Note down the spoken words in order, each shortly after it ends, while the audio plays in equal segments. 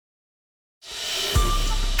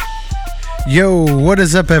Yo, what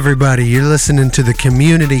is up, everybody? You're listening to the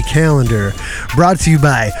Community Calendar, brought to you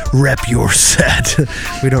by Rep Your Set.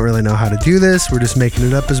 We don't really know how to do this. We're just making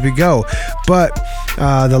it up as we go. But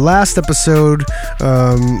the last episode,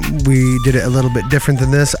 we did it a little bit different than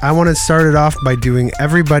this. I want to start it off by doing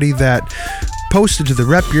everybody that posted to the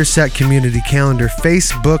Rep Your Set Community Calendar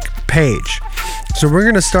Facebook page. So we're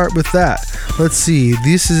going to start with that. Let's see.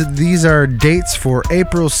 These are dates for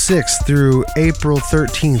April 6th through April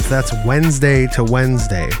 13th. That's Wednesday to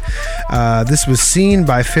Wednesday. This was seen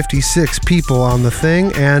by 56 people on the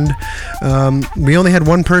thing, and we only had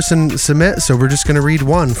one person submit, so we're just going to read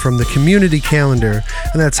one from the community calendar,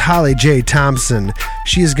 and that's Holly J. Thompson.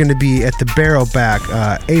 She is going to be at the Barrelback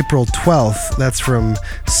April 12th. That's from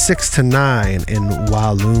 6 to 9 in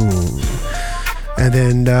Walloon. And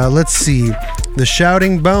then let's see, the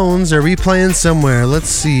Shouting Bones are replaying somewhere. Let's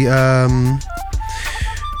see. The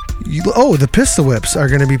Pistol Whips are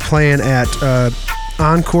going to be playing at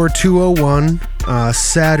Encore 201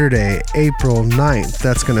 Saturday, April 9th.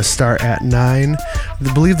 That's going to start at 9.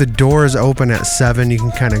 I believe the doors open at 7. You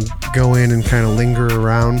can kind of go in and kind of linger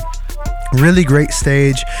around. Really great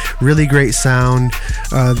stage, really great sound.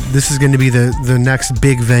 This is going to be the next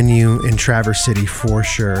big venue in Traverse City for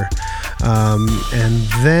sure. And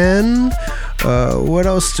then, what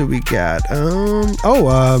else do we got? We're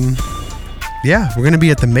going to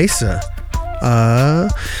be at the Mesa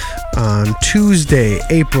on Tuesday,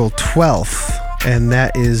 April 12th. And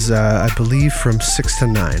that is, I believe, from 6 to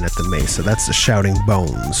 9 at the Mesa. That's the Shouting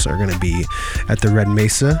Bones are going to be at the Red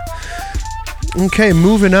Mesa. Okay,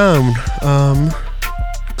 moving on.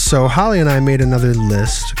 So Holly and I made another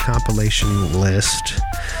list, compilation list,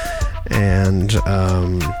 and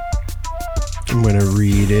I'm going to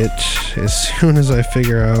read it as soon as I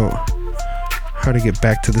figure out how to get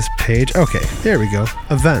back to this page. Okay, there we go.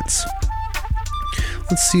 Events.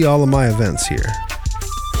 Let's see all of my events here.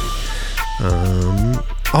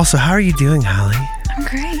 Also, how are you doing, Holly? I'm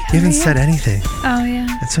great. You haven't said anything. Oh, yeah.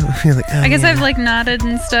 And so you're like, I guess I've nodded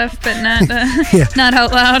and stuff, but not not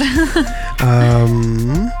out loud.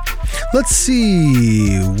 Let's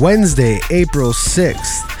see. Wednesday, April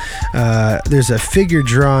 6th. There's a figure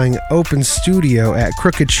drawing open studio at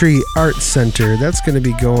Crooked Tree Art Center. That's going to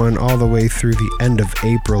be going all the way through the end of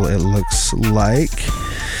April, it looks like.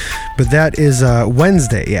 But that is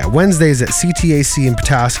Wednesday. Yeah, Wednesdays at CTAC in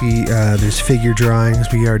Petoskey. There's figure drawings.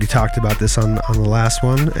 We already talked about this on the last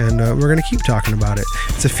one, and we're going to keep talking about it.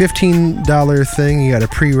 It's a $15 thing. You got to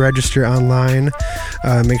pre-register online.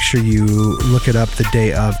 Make sure you look it up the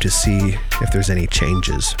day of to see if there's any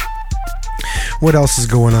changes. What else is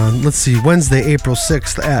going on? Let's see. Wednesday, April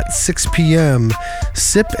 6th at 6 p.m.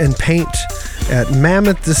 Sip and Paint at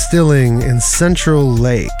Mammoth Distilling in Central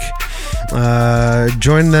Lake.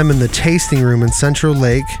 Join them in the tasting room in Central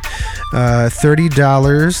Lake.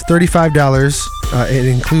 $35. It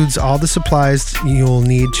includes all the supplies you'll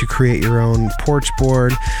need to create your own porch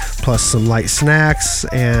board, plus some light snacks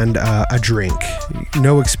and a drink.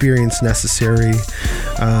 No experience necessary.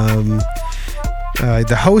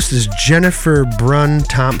 The host is Jennifer Brunn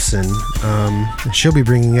Thompson. She'll be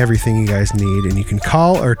bringing everything you guys need, and you can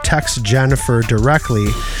call or text Jennifer directly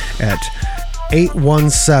at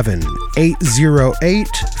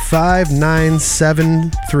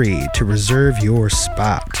 817-808-5973 to reserve your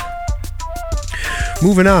spot.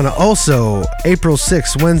 Moving on, also April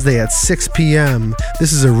 6th, Wednesday at 6 p.m.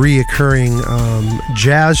 This is a reoccurring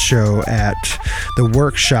jazz show at the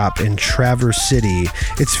Workshop in Traverse City.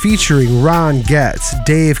 It's featuring Ron Getz,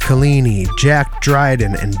 Dave Collini, Jack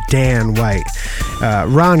Dryden, and Dan White.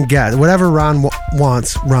 Ron Getz, whatever Ron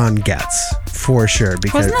wants, Ron gets. For sure.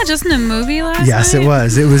 Because wasn't that just in a movie last night? Yes, it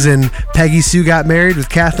was. It was in Peggy Sue Got Married with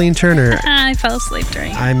Kathleen Turner. I fell asleep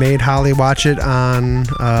during it. I made Holly watch it on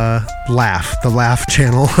the Laugh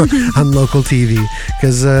channel on local TV,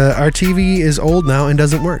 because our TV is old now and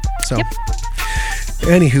doesn't work. So, yep.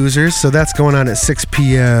 Any Hoosers, so that's going on at 6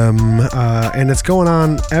 p.m. And it's going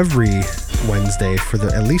on every Wednesday for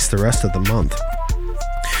at least the rest of the month.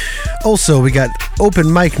 Also, we got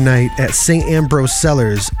open mic night at St. Ambrose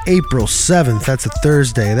Cellars, April 7th. That's a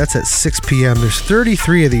Thursday. That's at 6 p.m. There's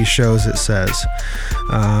 33 of these shows, it says.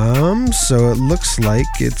 So it looks like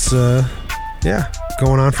it's,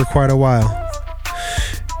 going on for quite a while.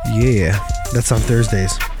 Yeah, that's on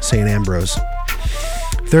Thursdays, St. Ambrose.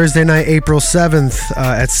 Thursday night, April 7th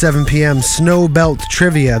at 7 p.m., Snowbelt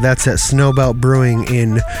Trivia. That's at Snowbelt Brewing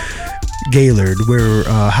in Gaylord, where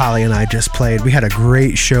Holly and I just played. We had a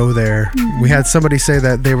great show there. Mm-hmm. We had somebody say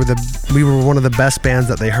that we were one of the best bands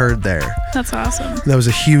that they heard there. That's awesome. That was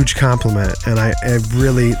a huge compliment, and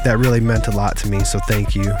that really meant a lot to me. So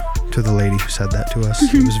thank you to the lady who said that to us.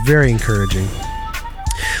 It was very encouraging.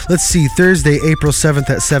 Let's see, Thursday, April 7th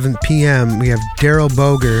at 7 p.m., we have Daryl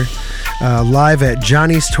Boger live at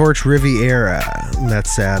Johnny's Torch Riviera.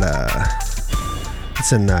 That's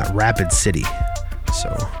it's in Rapid City.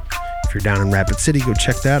 So if you're down in Rapid City, go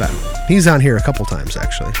check that out. He's on here a couple times,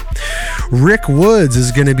 actually. Rick Woods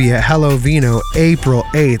is going to be at Hello Vino April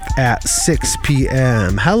 8th at 6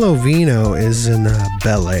 p.m. Hello Vino is in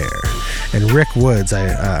Bel Air. And Rick Woods,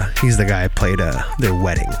 he's the guy I played their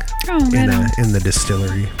wedding in the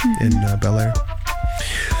distillery in Bel Air.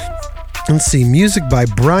 Let's see, music by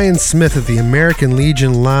Brian Smith at the American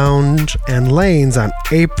Legion Lounge and Lanes on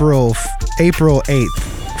April 8th,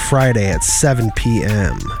 Friday at 7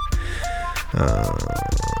 p.m.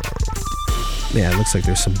 Yeah, it looks like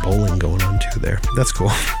there's some bowling going on too there. That's cool.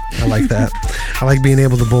 I like that. I like being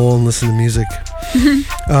able to bowl and listen to music.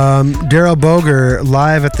 Daryl Boger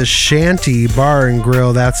live at the Shanty Bar and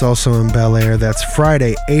Grill. That's also in Bel Air. That's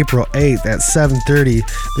Friday, April 8th at 7:30.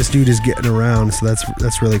 This dude is getting around, so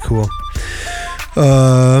that's really cool.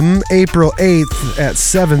 April 8th at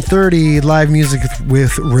 7:30, live music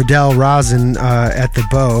with Riddell Rosin at the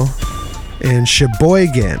Bow in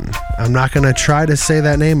Sheboygan. I'm not going to try to say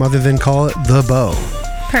that name other than call it the Bow.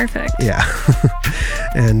 Perfect. Yeah.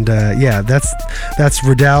 And that's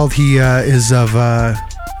Riddell. He is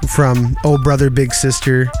from Old Brother Big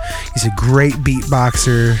Sister. He's a great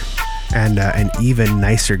beatboxer and an even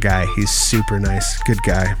nicer guy. He's super nice. Good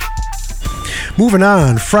guy. Moving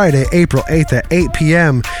on, Friday, April 8th at 8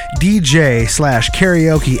 p.m.,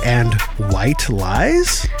 DJ/karaoke and White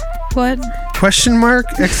Lies? What? Question mark?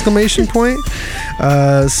 Exclamation point?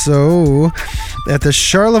 So, at the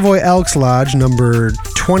Charlevoix Elks Lodge, number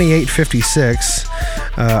 2856,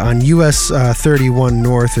 on US 31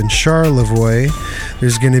 North in Charlevoix,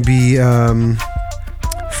 there's going to be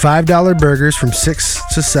 $5 burgers from 6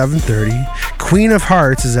 to 7:30. Queen of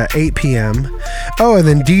Hearts is at 8 p.m. Oh, and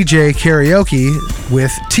then DJ karaoke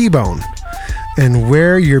with T-Bone. And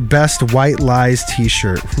wear your best White Lies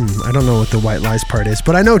t-shirt. I don't know what the White Lies part is,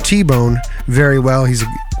 but I know T-Bone very well. He's a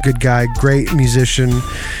good guy, great musician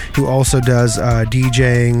who also does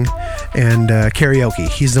DJing and karaoke.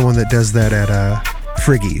 He's the one that does that at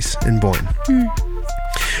Friggy's in Boyne.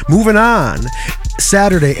 Moving on.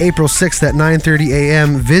 Saturday, April 6th at 9:30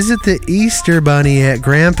 a.m. Visit the Easter Bunny at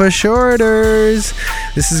Grandpa Shorter's.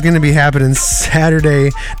 This is going to be happening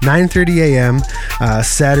Saturday, 9:30 a.m.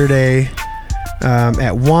 Saturday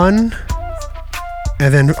at 1.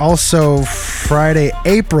 And then also Friday,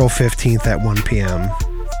 April 15th at 1 p.m.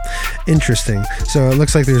 Interesting. So it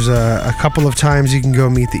looks like there's a couple of times you can go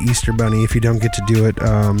meet the Easter Bunny if you don't get to do it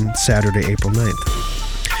Saturday, April 9th.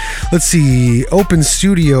 Let's see, Open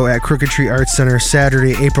Studio at Crooked Tree Arts Center,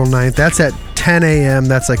 Saturday, April 9th. That's at 10 a.m.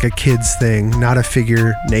 That's like a kids thing, not a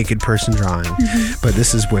figure naked person drawing. But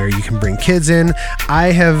this is where you can bring kids in.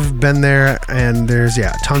 I have been there, and there's,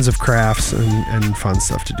 tons of crafts and fun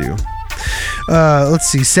stuff to do. Let's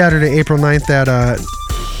see, Saturday, April 9th at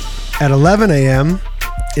 11 a.m.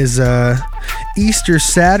 is Easter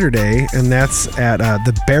Saturday, and that's at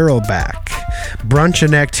the Barrelback. Brunch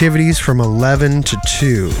and activities from 11 to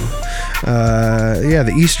 2.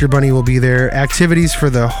 The Easter Bunny will be there. Activities for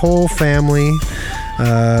the whole family.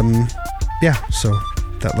 So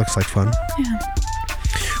that looks like fun. Yeah.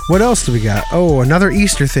 What else do we got? Oh, another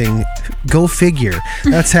Easter thing. Go figure.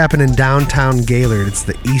 That's happening downtown Gaylord. It's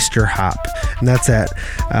the Easter Hop. And that's at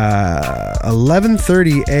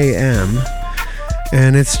 11:30 a.m.,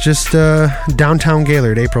 and it's just downtown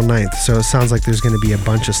Gaylord, April 9th. So it sounds like there's going to be a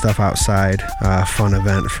bunch of stuff outside. Fun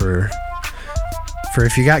event for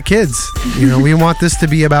if you got kids. We want this to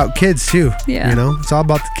be about kids too. Yeah. It's all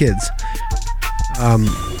about the kids.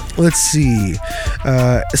 Let's see.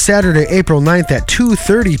 Saturday, April 9th at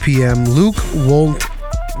 2:30 p.m., Luke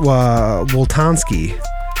Woltansky.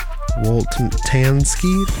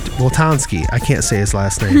 Woltansky. I can't say his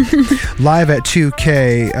last name. Live at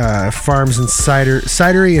 2K Farms and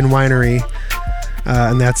Cidery and Winery.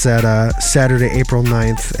 And that's at Saturday, April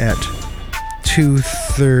 9th at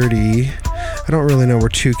 2:30. I don't really know where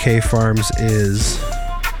 2K Farms is.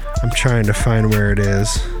 I'm trying to find where it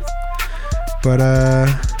is. But I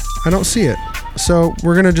don't see it. So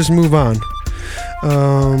we're going to just move on.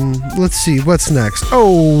 Let's see, what's next?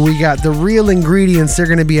 Oh, we got the Real Ingredients. They're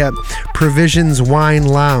going to be at Provisions Wine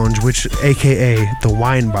Lounge, which aka the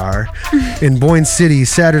Wine Bar, in Boyne City,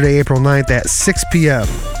 Saturday, April 9th at 6 p.m.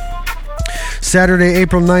 Saturday,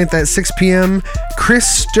 April 9th at 6 p.m.,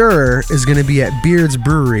 Chris Sturr is going to be at Beard's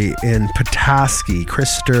Brewery in Petoskey.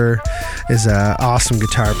 Chris Sturr is an awesome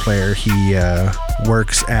guitar player. He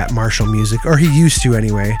works at Marshall Music, or he used to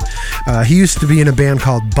anyway. He used to be in a band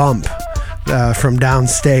called Bump from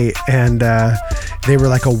downstate, and they were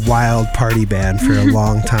like a wild party band for a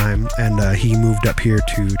long time, and he moved up here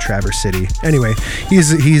to Traverse City. Anyway,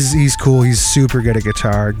 he's cool. He's super good at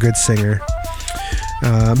guitar, good singer.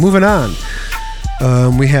 Moving on,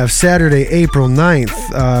 we have Saturday, April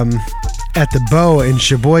 9th, at the Bow in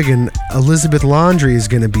Sheboygan. Elizabeth Laundrie is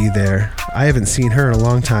going to be there. I haven't seen her in a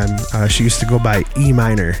long time. She used to go by E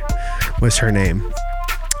Minor, was her name.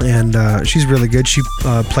 And she's really good. She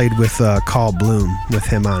played with Carl Bloom with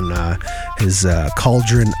him on his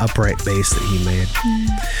Cauldron upright bass that he made.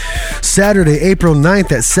 Saturday, April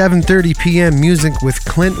 9th at 7:30 p.m. Music with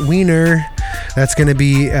Clint Wiener. That's going to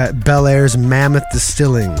be at Bel Air's Mammoth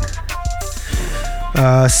Distilling.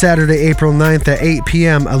 Saturday, April 9th at 8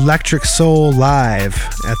 p.m. Electric Soul Live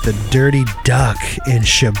at the Dirty Duck in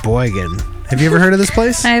Sheboygan. Have you ever heard of this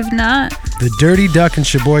place? I have not. The Dirty Duck in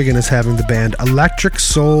Sheboygan is having the band Electric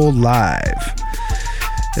Soul Live.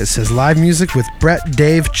 It says live music with Brett,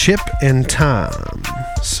 Dave, Chip, and Tom.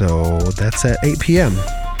 So that's at 8 p.m.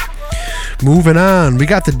 Moving on, we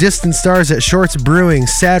got the Distant Stars at Shorts Brewing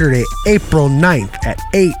Saturday, April 9th at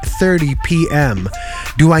 8:30 p.m.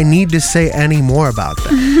 Do I need to say any more about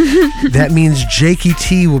that? That means Jakey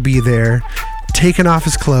T will be there, taking off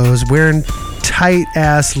his clothes, wearing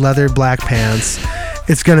tight-ass leather black pants.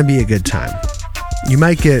 It's going to be a good time. You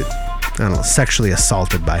might get, I don't know, sexually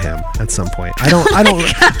assaulted by him at some point. I don't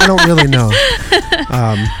really know.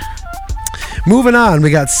 Moving on,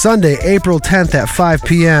 we got Sunday, April 10th at 5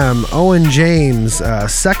 p.m. Owen James'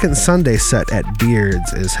 second Sunday set at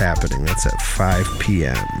Beards is happening. That's at 5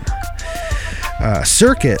 p.m.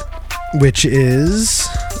 Circuit, which is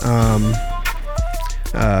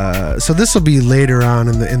so this will be later on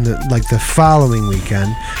in the like the following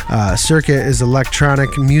weekend. Circuit is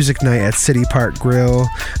electronic music night at City Park Grill.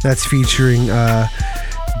 That's featuring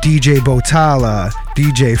DJ Botala,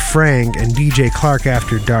 DJ Frank, and DJ Clark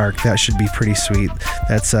After Dark. That should be pretty sweet.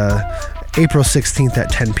 That's April 16th at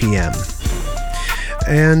 10 p.m.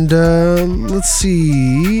 And let's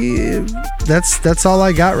see. That's all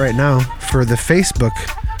I got right now for the Facebook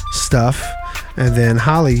stuff. And then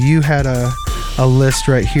Holly, you had a list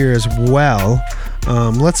right here as well.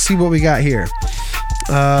 Let's see what we got here.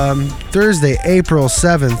 Thursday, April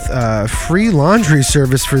 7th, free laundry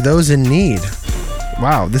service for those in need.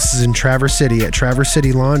 Wow, this is in Traverse City at Traverse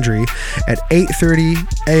City Laundry at 8:30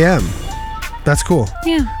 a.m. That's cool.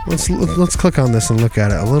 Yeah. Let's click on this and look at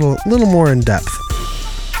it a little more in depth.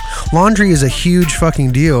 Laundry is a huge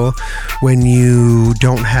fucking deal when you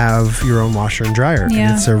don't have your own washer and dryer. Yeah.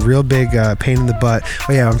 And it's a real big pain in the butt.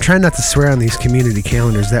 Oh yeah, I'm trying not to swear on these community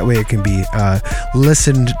calendars. That way it can be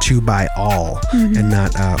listened to by all and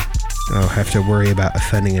not have to worry about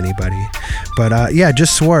offending anybody. But yeah,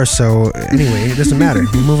 just swore. So anyway, it doesn't matter.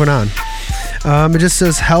 We're moving on. It just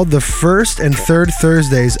says held the first and third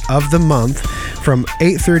Thursdays of the month from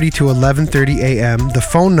 8:30 to 11:30 a.m. The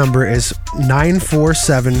phone number is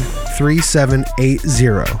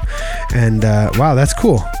 947-3780. And wow, that's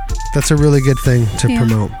cool. That's a really good thing to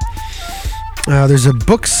promote. There's a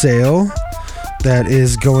book sale that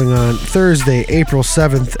is going on Thursday, April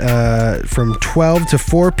 7th from 12 to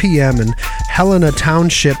 4 p.m. in Helena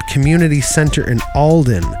Township Community Center in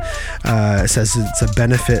Alden. It says it's a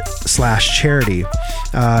benefit/charity.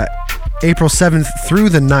 April 7th through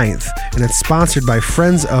the 9th, and it's sponsored by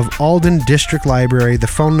Friends of Alden District Library. The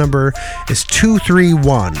phone number is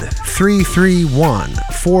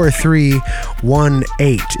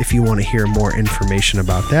 231-331-4318. If you want to hear more information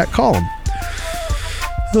about that, call them.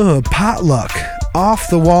 Potluck Off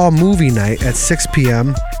the Wall movie night at 6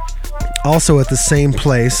 p.m. Also at the same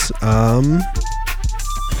place.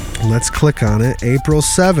 Let's click on it. April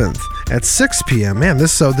 7th at 6 p.m. Man,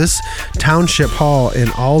 this Township Hall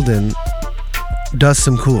in Alden does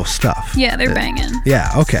some cool stuff. Yeah, they're banging.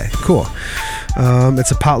 Yeah, okay, cool.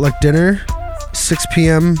 It's a potluck dinner, 6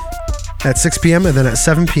 p.m. At 6 p.m. and then at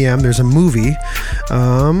 7 p.m. there's a movie.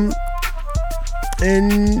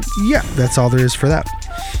 And yeah, that's all there is for that.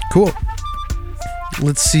 Cool.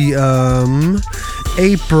 Let's see.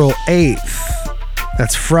 April 8th.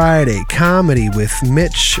 That's Friday. Comedy with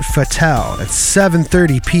Mitch Fattel at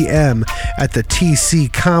 7:30 p.m. at the TC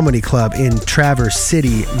Comedy Club in Traverse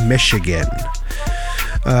City, Michigan.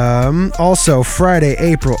 Also, Friday,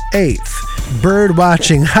 April 8th. Bird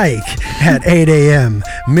watching hike at 8 a.m.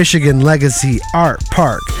 Michigan Legacy Art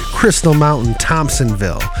Park, Crystal Mountain,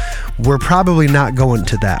 Thompsonville. We're probably not going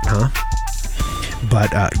to that, huh?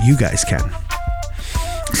 But you guys can.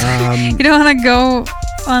 You don't want to go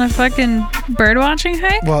On a fucking bird watching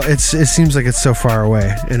hike? Well, it seems like it's so far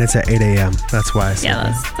away, and it's at 8 a.m. That's why I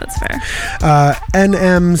said that's fair.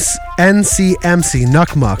 NCMC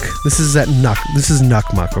Nukmuk. This is at This is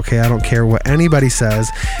Nukmuk, okay? I don't care what anybody says.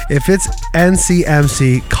 If it's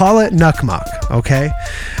NCMC, call it Nukmuk, okay?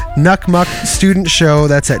 Nukmuk Student Show,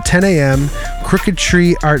 that's at 10 a.m. Crooked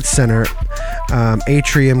Tree Arts Center,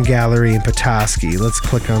 Atrium Gallery in Petoskey. Let's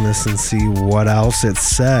click on this and see what else it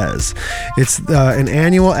says. It's an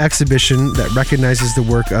annual exhibition that recognizes the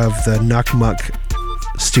work of the Nukmuk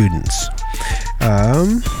students.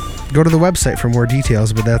 Go to the website for more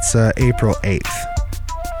details, but that's April 8th.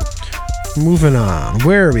 Moving on.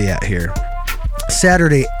 Where are we at here?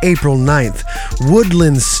 Saturday, April 9th,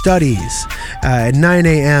 Woodland Studies at 9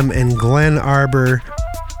 a.m. in Glen Arbor.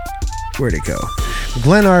 Where'd it go?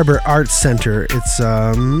 Glen Arbor Arts Center. It's,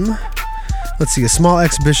 let's see, a small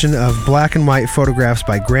exhibition of black and white photographs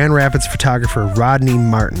by Grand Rapids photographer Rodney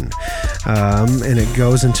Martin. And it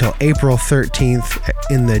goes until April 13th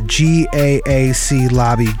in the GAAC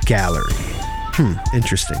Lobby Gallery.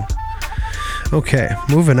 Interesting. Okay,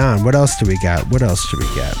 moving on. What else do we got?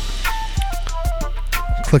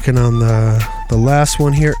 Clicking on the last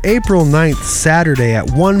one here. April 9th, Saturday at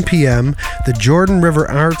 1 p.m., the Jordan River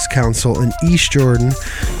Arts Council in East Jordan.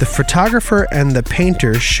 The photographer and the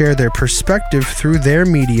painter share their perspective through their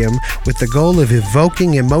medium with the goal of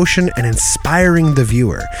evoking emotion and inspiring the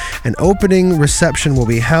viewer. An opening reception will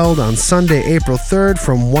be held on Sunday, April 3rd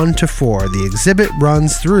from 1 to 4. The exhibit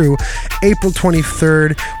runs through April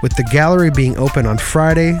 23rd, with the gallery being open on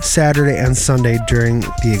Friday, Saturday, and Sunday during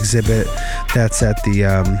the exhibit. That's at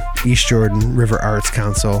the East Jordan River Arts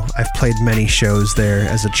Council. I've played many shows there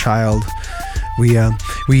as a child. I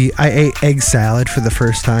ate egg salad for the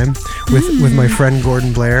first time with my friend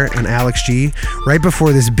Gordon Blair and Alex G right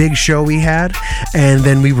before this big show we had, and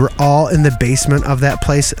then we were all in the basement of that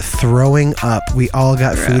place throwing up. We all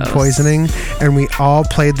got food poisoning, and we all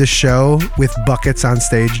played the show with buckets on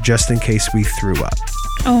stage just in case we threw up.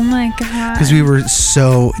 Oh my god. Because we were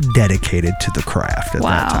so dedicated to the craft at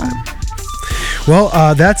that time.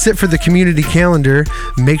 Well, that's it for the community calendar.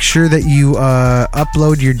 Make sure that you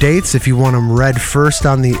upload your dates if you want them read first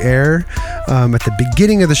on the air. At the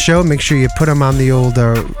beginning of the show, make sure you put them on the old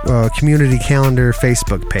community calendar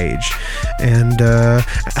Facebook page. And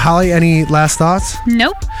Holly, any last thoughts?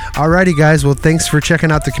 Nope. Alrighty, guys. Well, thanks for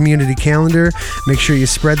checking out the community calendar. Make sure you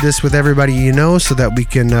spread this with everybody you know so that we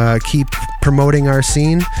can keep promoting our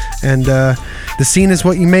scene. And the scene is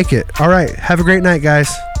what you make it. All right. Have a great night,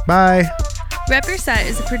 guys. Bye. Rep Your Set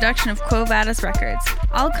is a production of Quo Vadis Records.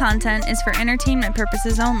 All content is for entertainment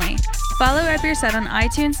purposes only. Follow Rep Your Set on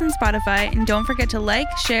iTunes and Spotify, and don't forget to like,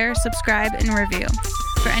 share, subscribe, and review.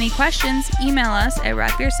 For any questions, email us at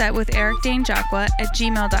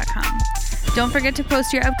rapyoursetwitheric@gmail.com. Don't forget to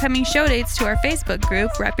post your upcoming show dates to our Facebook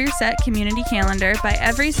group, Rep Your Set Community Calendar, by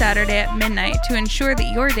every Saturday at midnight to ensure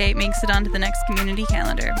that your date makes it onto the next community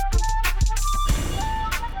calendar.